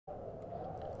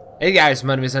Hey guys,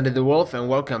 my name is Andy the Wolf and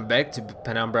welcome back to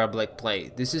Penumbra Black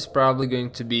Plague. This is probably going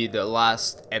to be the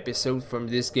last episode from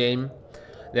this game.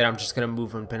 Then I'm just gonna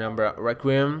move on Penumbra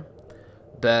Requiem.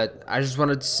 But I just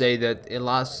wanted to say that in the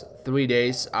last 3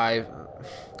 days I've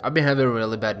been having a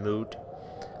really bad mood.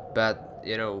 But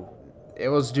you know, it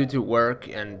was due to work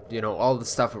and you know all the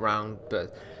stuff around.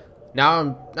 But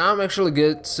now I'm actually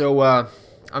good. So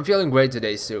I'm feeling great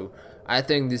today. So I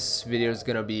think this video is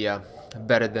gonna be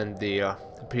better than the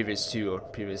previous 2 or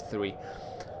previous 3.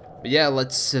 But yeah,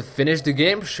 let's finish the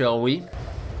game, shall we?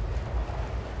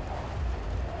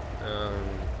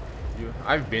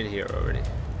 I've been here already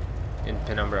in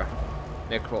Penumbra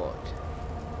Necrolog.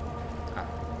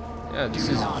 Yeah, this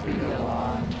is. I'm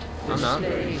not.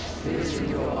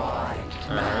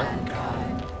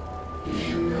 Mankind. If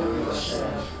you know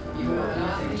yourself, you have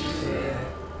nothing to fear.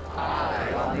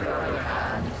 I, on the other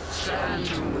hand, stand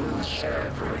to lose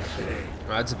everything.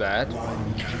 That's bad.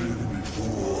 One came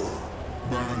before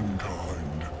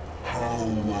mankind.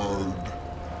 Howard.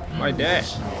 My dad.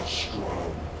 He is not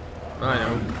strong. I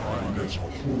know. Mankind as a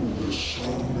whole is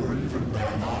stronger even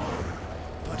than I.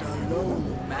 But I know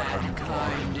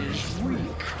mankind is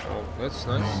weak. Oh, that's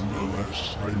nice.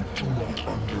 Nonetheless, I do not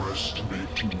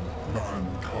underestimate you,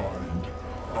 mankind.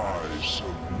 I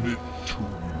submit to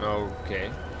you.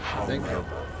 Okay. Thank you.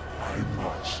 However, I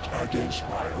must, against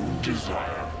my own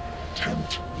desire,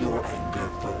 tempt your anger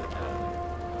further.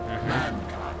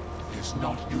 Mankind is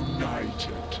not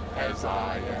united as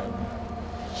I am.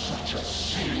 Such a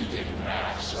seething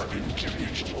mass of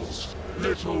individuals.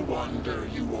 Little wonder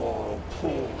you all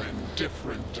pull in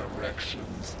different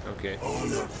directions. Okay.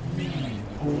 All of me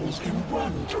pulls in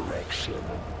one direction.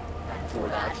 And for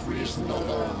that reason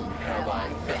alone have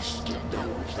I bested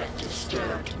those that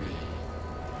disturbed me.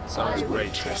 Sounds I will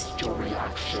great. test your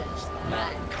reactions,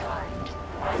 mankind.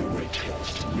 I will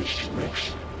test which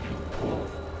direction you pull.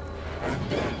 And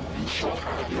then you shall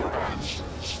have your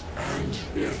answers. And,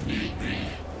 if need be,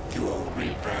 your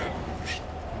revenge.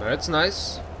 That's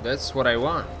nice. That's what I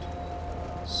want.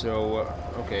 So,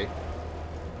 okay.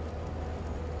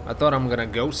 I thought I'm gonna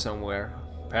go somewhere.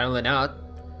 Apparently not.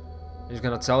 He's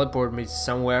gonna teleport me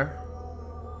somewhere.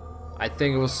 I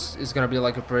think it's gonna be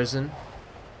like a prison.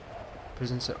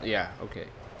 Prison cell. Yeah, okay.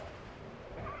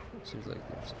 Seems like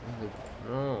there's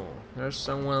no, there's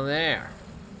someone there.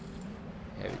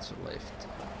 Heavy to lift.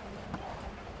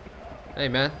 Hey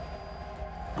man.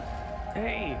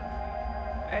 Hey,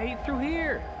 through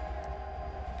here.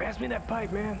 Pass me that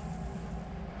pipe, man.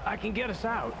 I can get us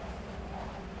out.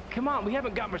 Come on, we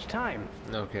haven't got much time.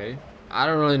 Okay. I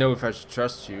don't really know if I should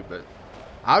trust you, but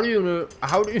how do you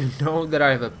know that I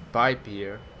have a pipe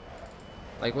here?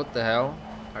 Like what the hell?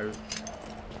 I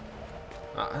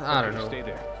don't know. Stay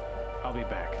there. I'll be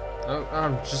back.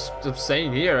 I'm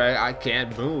staying here. I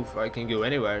can't move. I can go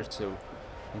anywhere, so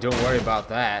don't worry about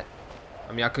that.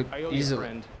 I mean, I could I owe you, easily.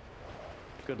 friend.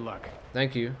 Good luck.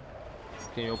 Thank you.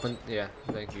 Can you open? Yeah,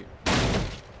 thank you.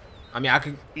 I mean, I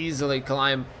could easily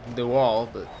climb the wall,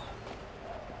 but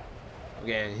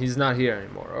again, he's not here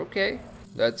anymore. Okay,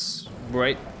 that's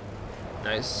great.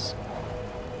 Nice.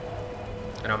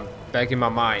 And I'm back in my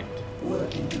mind.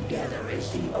 Working together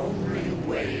is the only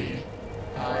way.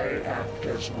 I act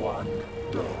as one,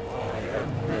 though I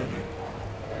am many.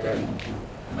 Thank you,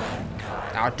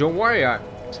 mankind. Ah, don't worry.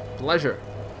 It's a pleasure.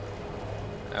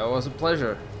 It was a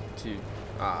pleasure to.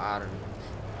 I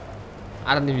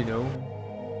don't even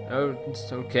know. Oh,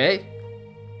 it's okay.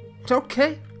 It's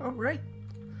okay. All right.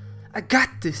 I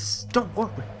got this. Don't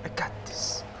worry. I got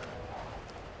this.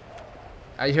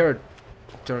 I heard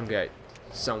turn gate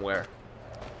somewhere.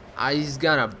 He's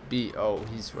gonna be. Oh,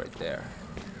 he's right there.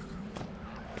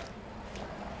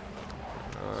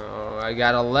 I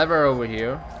got a lever over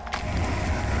here.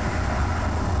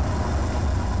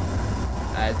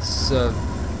 That's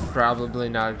probably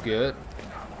not good.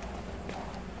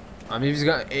 I mean,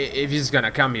 if he's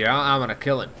gonna come here, I'm gonna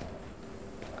kill him.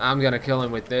 I'm gonna kill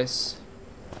him with this.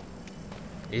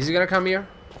 Is he gonna come here?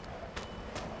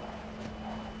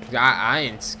 I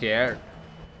ain't scared.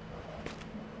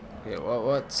 Okay,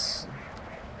 what's?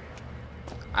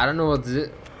 I don't know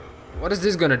what is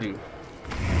this gonna do?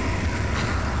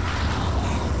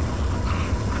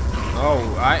 Oh,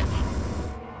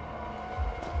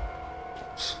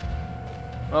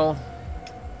 well,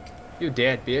 you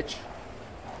dead, bitch.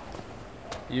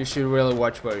 You should really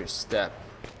watch where you step,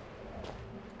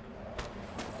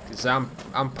 cause I'm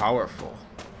powerful.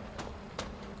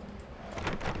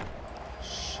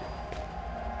 Shit.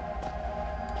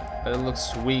 But it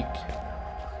looks weak.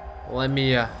 Let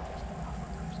me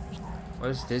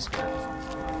what is this?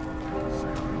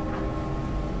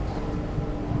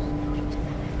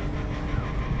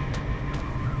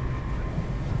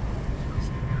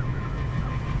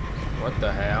 What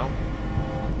the hell?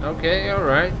 Okay,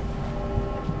 alright.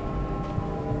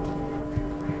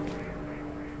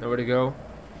 Nowhere to go.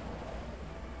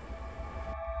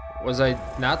 Was I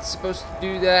not supposed to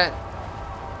do that?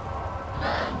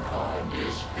 Mankind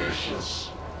is vicious.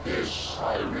 This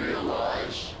I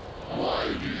realize.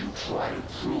 Why do you try to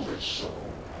prove it so?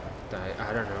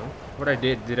 I don't know. What I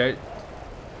did I...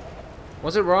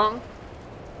 Was it wrong?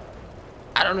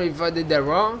 I don't know if I did that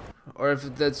wrong. Or if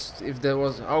that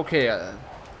was... Okay,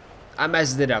 I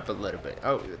messed it up a little bit.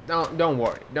 Oh, don't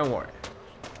worry. Don't worry.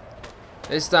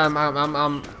 This time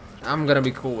I'm gonna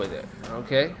be cool with it.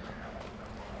 Okay?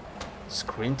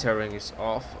 Screen tearing is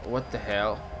off. What the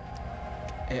hell?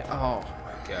 Oh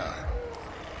my god.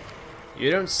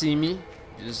 You don't see me.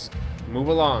 Just move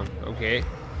along, okay?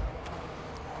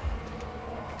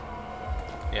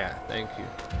 Yeah, thank you.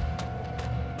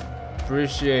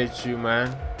 Appreciate you,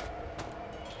 man.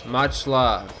 Much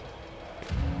love.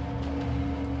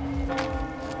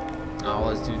 Now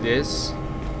let's do this.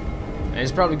 And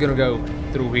it's probably gonna go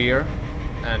through here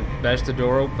and bash the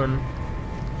door open.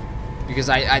 Because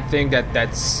I think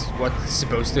that's what's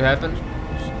supposed to happen.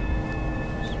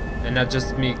 And not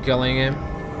just me killing him.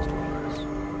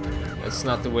 That's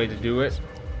not the way to do it.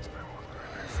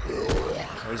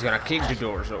 He's gonna kick the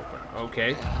doors open.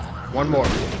 Okay. One more.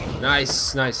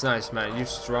 Nice, nice, nice, man. You're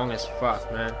strong as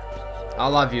fuck, man. I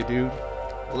love you, dude.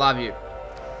 Love you.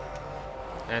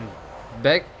 And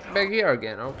back here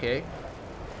again. Okay.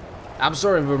 I'm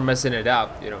sorry for messing it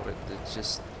up, you know, but it's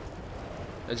just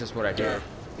what I did. Death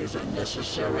is a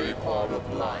necessary part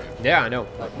of life. Yeah, I know.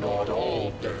 But not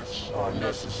all deaths are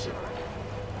necessary.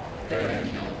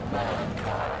 End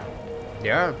mankind.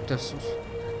 Yeah,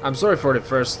 I'm sorry for the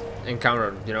first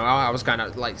encounter. You know, I was kind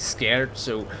of like scared,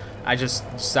 so I just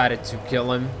decided to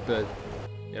kill him. But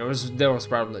you know, it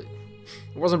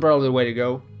wasn't probably the way to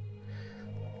go.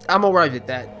 I'm alright with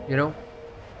that. You know,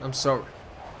 I'm sorry.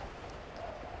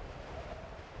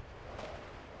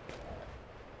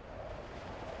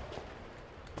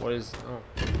 What is?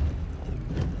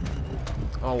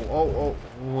 Oh!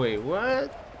 Wait,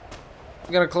 what?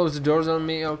 You gonna close the doors on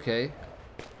me? Okay.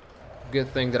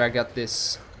 Good thing that I got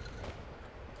this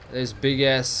big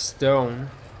ass stone.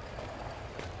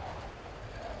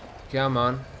 Come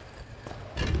on.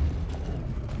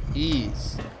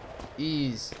 Ease.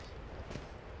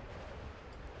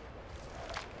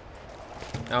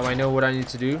 Now I know what I need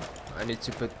to do. I need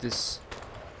to put this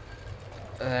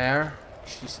there.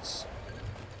 Jesus.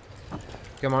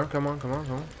 Come on.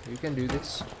 You can do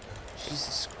this.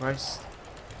 Jesus Christ.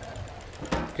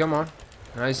 Come on.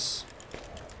 Nice.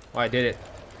 Oh, I did it.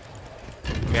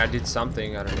 I mean, I did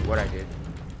something. I don't know what I did.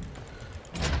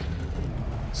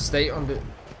 Stay on the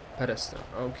pedestal.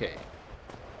 Okay.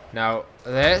 Now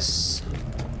this,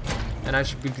 and I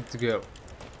should be good to go.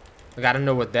 Like, I don't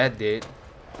know what that did,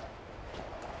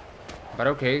 but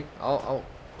okay. I'll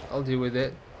deal with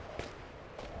it.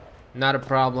 Not a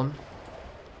problem.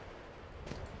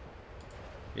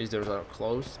 These doors are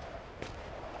closed.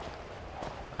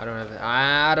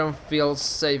 I don't feel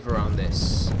safe around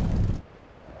this.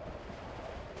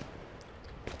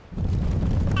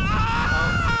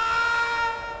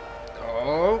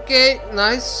 Okay,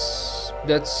 nice.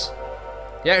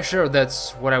 Yeah, sure,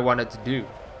 that's what I wanted to do.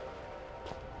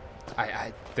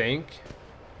 I think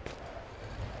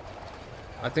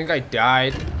I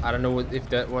died. I don't know if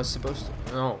that was supposed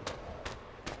to. No.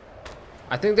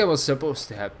 I think that was supposed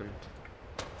to happen.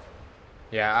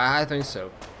 Yeah, I think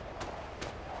so.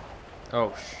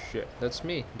 Oh shit, that's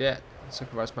me, dead. I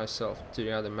sacrificed myself to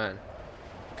the other man.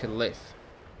 Could live.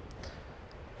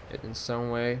 Yet in some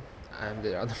way, I'm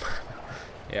the other man.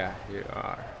 Yeah, you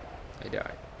are. I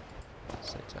died.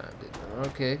 Same time, didn't.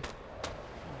 Okay.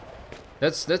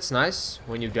 That's nice.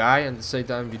 When you die and at the same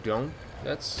time you don't.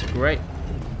 That's great.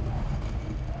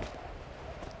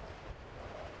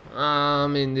 I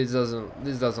mean, this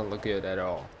doesn't look good at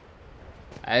all.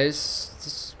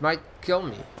 This might kill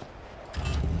me.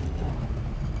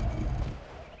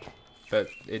 But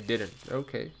it didn't.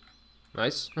 Okay.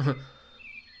 Nice.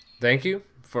 Thank you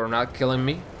for not killing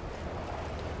me.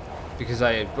 Because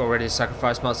I already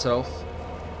sacrificed myself.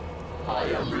 I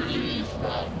am relieved,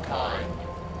 mankind.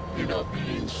 In a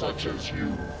being such as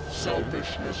you,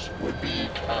 selfishness would be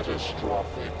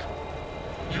catastrophic.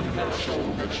 You have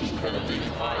shown that you can be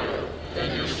higher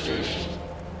than your station.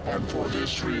 And for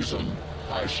this reason,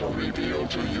 I shall reveal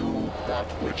to you that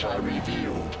which I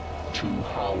revealed to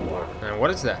Howard. And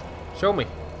what is that? Show me.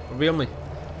 Reveal me.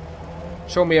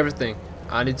 Show me everything.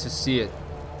 I need to see it.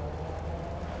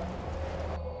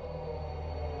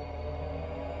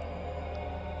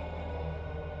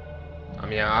 I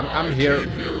mean, I'm here. I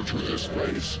came here to this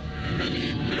place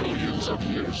many millions of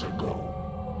years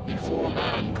ago, before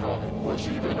mankind was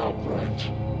even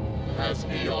upright. As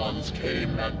eons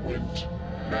came and went,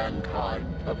 mankind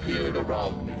appeared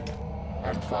around me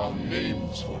and found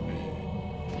names for me.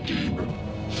 Demon,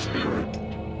 spirit,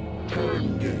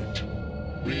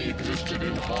 turngate. We existed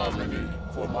in harmony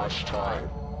for much time.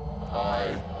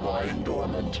 I lying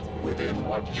dormant within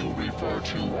what you refer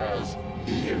to as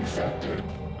the infected,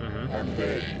 and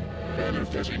they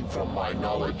benefiting from my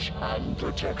knowledge and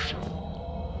protection.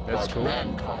 That's But cool.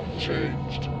 mankind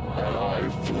changed, and I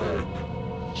fled.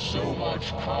 So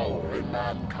much power in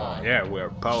mankind. Yeah, we're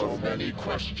powerful. So many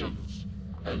questions,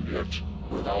 and yet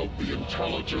without the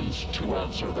intelligence to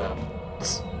answer them.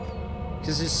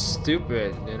 Because he's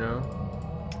stupid, you know?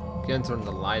 Can't turn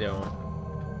the light on.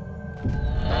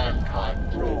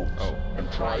 Mankind grows Oh.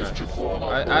 and tries to form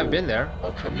I've been there.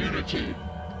 a community.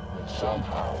 But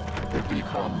somehow it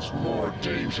becomes more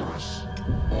dangerous,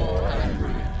 more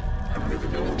angry, and with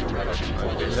no direction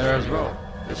for this There as well.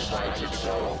 besides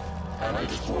itself and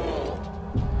its world.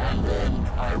 And then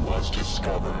I was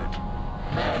discovered.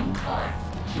 Mankind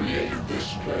created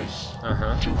this place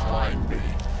to find me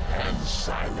and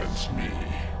silence me.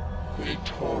 They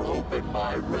tore open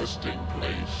my resting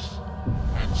place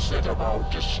and set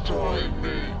about destroying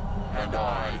me, and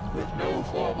I, with no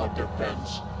form of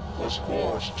defense, was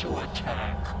forced to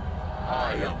attack.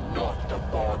 I am not the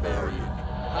barbarian.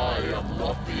 I am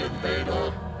not the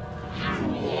invader.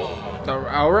 You are.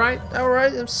 Alright,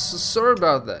 alright, I'm so sorry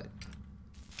about that.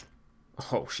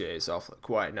 Oh shit, it's awfully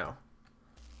quiet now.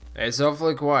 It's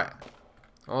awfully quiet.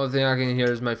 Only thing I can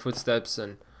hear is my footsteps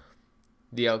and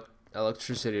the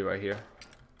electricity right here.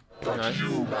 But Nice.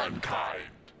 you, mankind,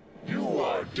 you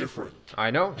are different.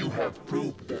 I know. You have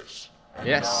proved this. And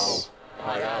Yes.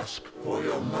 now I ask for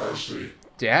your mercy.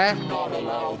 Yeah? Do not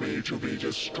allow me to be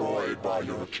destroyed by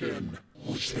your kin,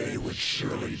 which they would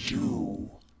surely do.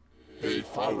 They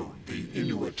followed the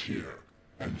Inuit here,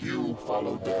 and you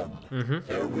followed them.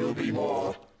 There will be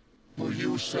more. Will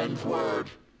you send word?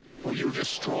 Will you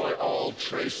destroy all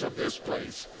trace of this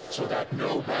place, so that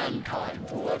no mankind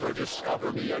will ever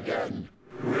discover me again?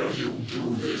 Will you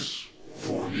do this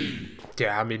for me?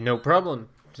 Yeah, I mean, no problem.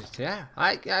 Yeah,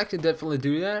 I can definitely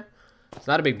do that. It's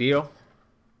not a big deal.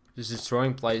 Just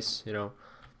destroying place, you know.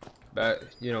 But,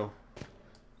 you know,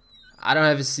 I don't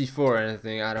have a C4 or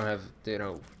anything. I don't have, you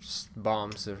know, just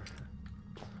bombs or...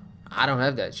 I don't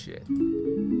have that shit.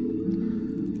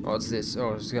 What's this?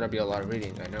 Oh, there's gonna be a lot of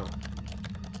reading, I know.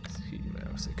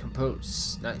 Say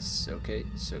compose. Nice, okay.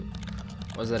 So,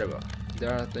 what's that about?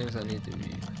 There are things I need to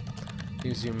read.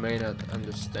 Things you may not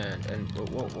understand. And,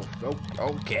 whoa,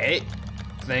 okay.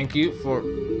 Thank you for...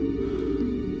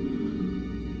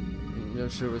 I'm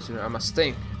not sure what's... I must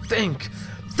think. Think!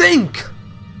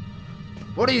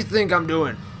 What do you think I'm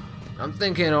doing? I'm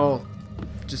thinking all...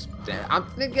 Just... I'm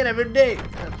thinking every day.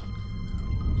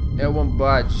 It won't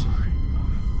budge.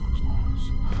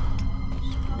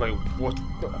 Wait, what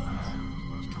the...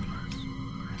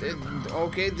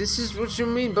 Okay, this is what you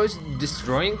mean by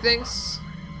destroying things?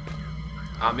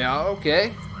 I mean,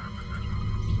 okay.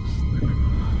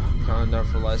 Calendar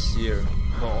for last year.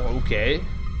 Oh, okay.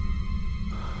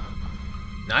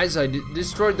 Nice, I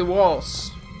destroyed the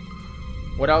walls.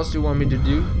 What else do you want me to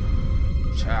do?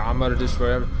 I'm gonna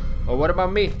destroy everything. Oh, what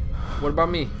about me? What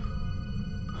about me?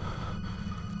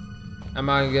 Am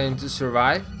I going to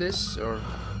survive this, or...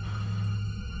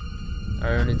 I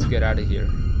don't need to get out of here.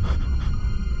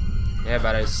 Yeah,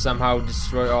 but I somehow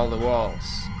destroy all the walls.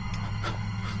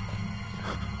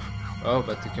 Oh,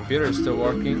 but the computer is still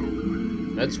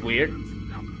working. That's weird.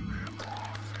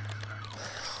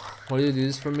 Will you do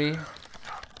this for me?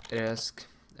 It asked,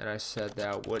 and I said that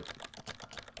I would.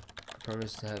 I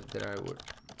promised to have that I would.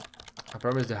 I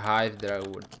promised the hive that I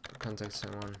would contact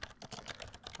someone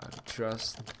I could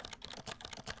trust.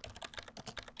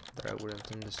 That I would have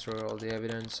to destroy all the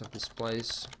evidence of this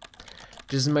place.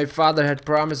 Just as my father had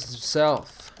promised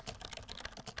himself.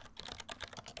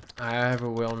 I ever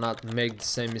will not make the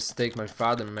same mistake my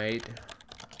father made.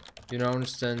 You don't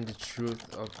understand the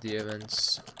truth of the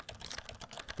events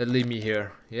that lead me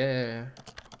here. Yeah.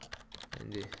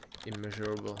 And the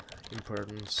immeasurable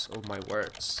importance of my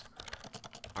words.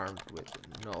 Armed with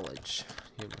knowledge.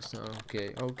 You must know.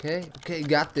 Okay,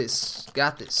 got this.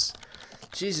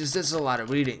 Jesus, that's a lot of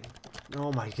reading.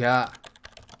 Oh my god.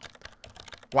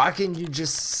 Why can't you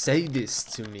just say this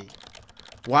to me?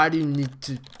 Why do you need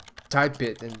to type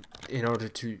it and in order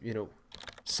to, you know,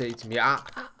 say it to me?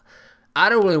 I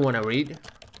don't really want to read,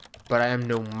 but I am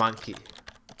no monkey.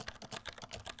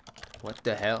 What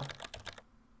the hell?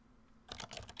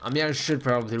 I mean, I should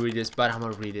probably read this, but I'm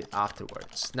gonna read it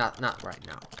afterwards. Not right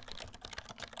now.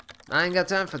 I ain't got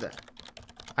time for that.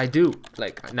 I do.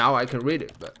 Like, now I can read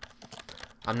it, but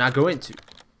I'm not going to.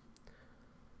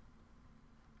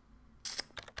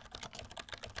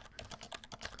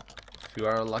 If you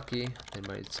are lucky, then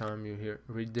by the time you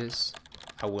read this,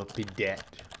 I will be dead.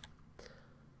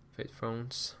 Fate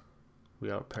phones,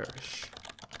 we all perish.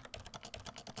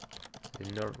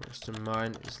 The northwestern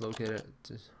mine is located at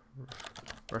the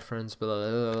reference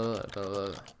below.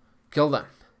 Kill them.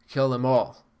 Kill them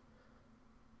all.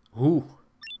 Who?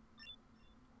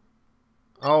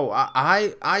 Oh,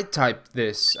 I typed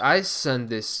this. I sent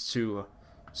this to.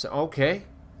 So okay,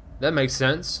 that makes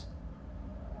sense.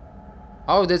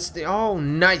 Oh, that's the. Oh,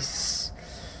 nice.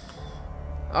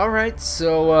 All right,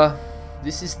 so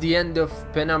this is the end of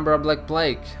Penumbra Black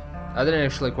Plague. I didn't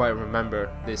actually quite remember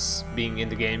this being in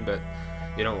the game, but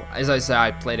you know, as I said,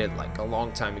 I played it like a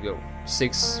long time ago,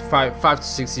 5 to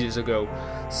 6 years ago.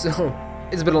 So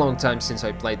it's been a long time since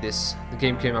I played this. The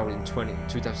game came out in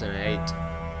 2008.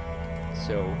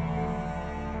 So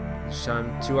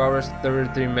time 2 hours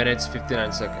 33 minutes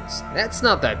 59 seconds. That's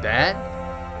not that bad.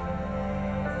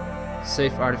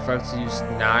 Safe artifacts used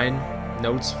 9.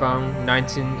 Notes found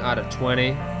 19 out of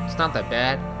 20. It's not that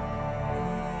bad.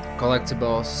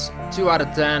 Collectibles 2 out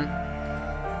of 10.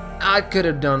 I could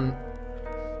have done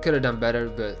better,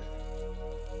 but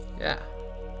yeah,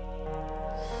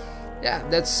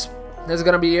 that's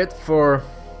gonna be it for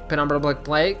Penumbra Black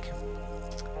Plague,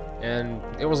 and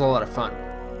it was a lot of fun.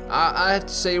 I have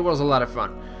to say, it was a lot of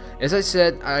fun. As I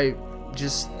said, I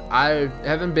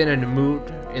haven't been in the mood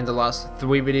in the last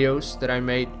 3 videos that I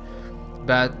made,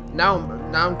 but now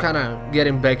I'm kind of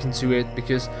getting back into it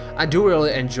because I do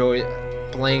really enjoy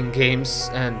playing games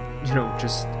and, you know,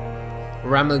 just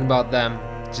rambling about them,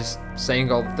 just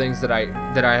saying all the things that I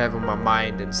have on my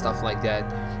mind and stuff like that.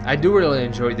 I do really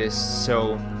enjoy this,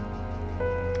 so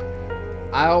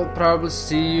I'll probably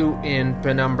see you in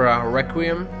Penumbra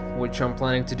Requiem, which I'm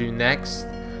planning to do next,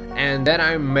 and then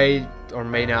I may or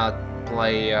may not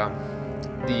play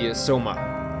the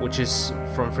Soma, which is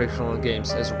from Frictional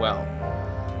Games as well.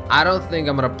 I don't think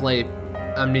I'm gonna play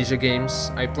Amnesia games.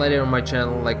 I played it on my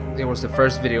channel, like it was the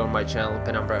first video on my channel,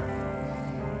 Penumbra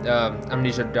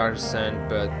Amnesia Dark Descent,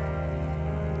 but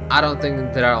I don't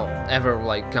think that I'll ever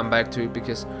like come back to it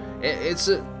because it's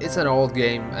an old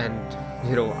game, and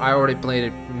you know, I already played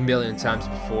it a million times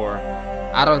before.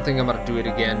 I don't think I'm gonna do it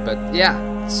again, but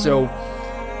yeah. So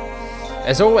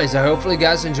as always, I hopefully you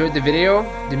guys enjoyed the video.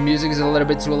 The music is a little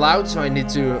bit too loud, so I need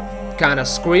to kind of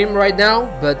scream right now,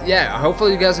 but yeah,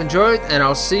 hopefully you guys enjoyed, and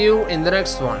I'll see you in the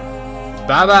next one.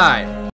 Bye bye.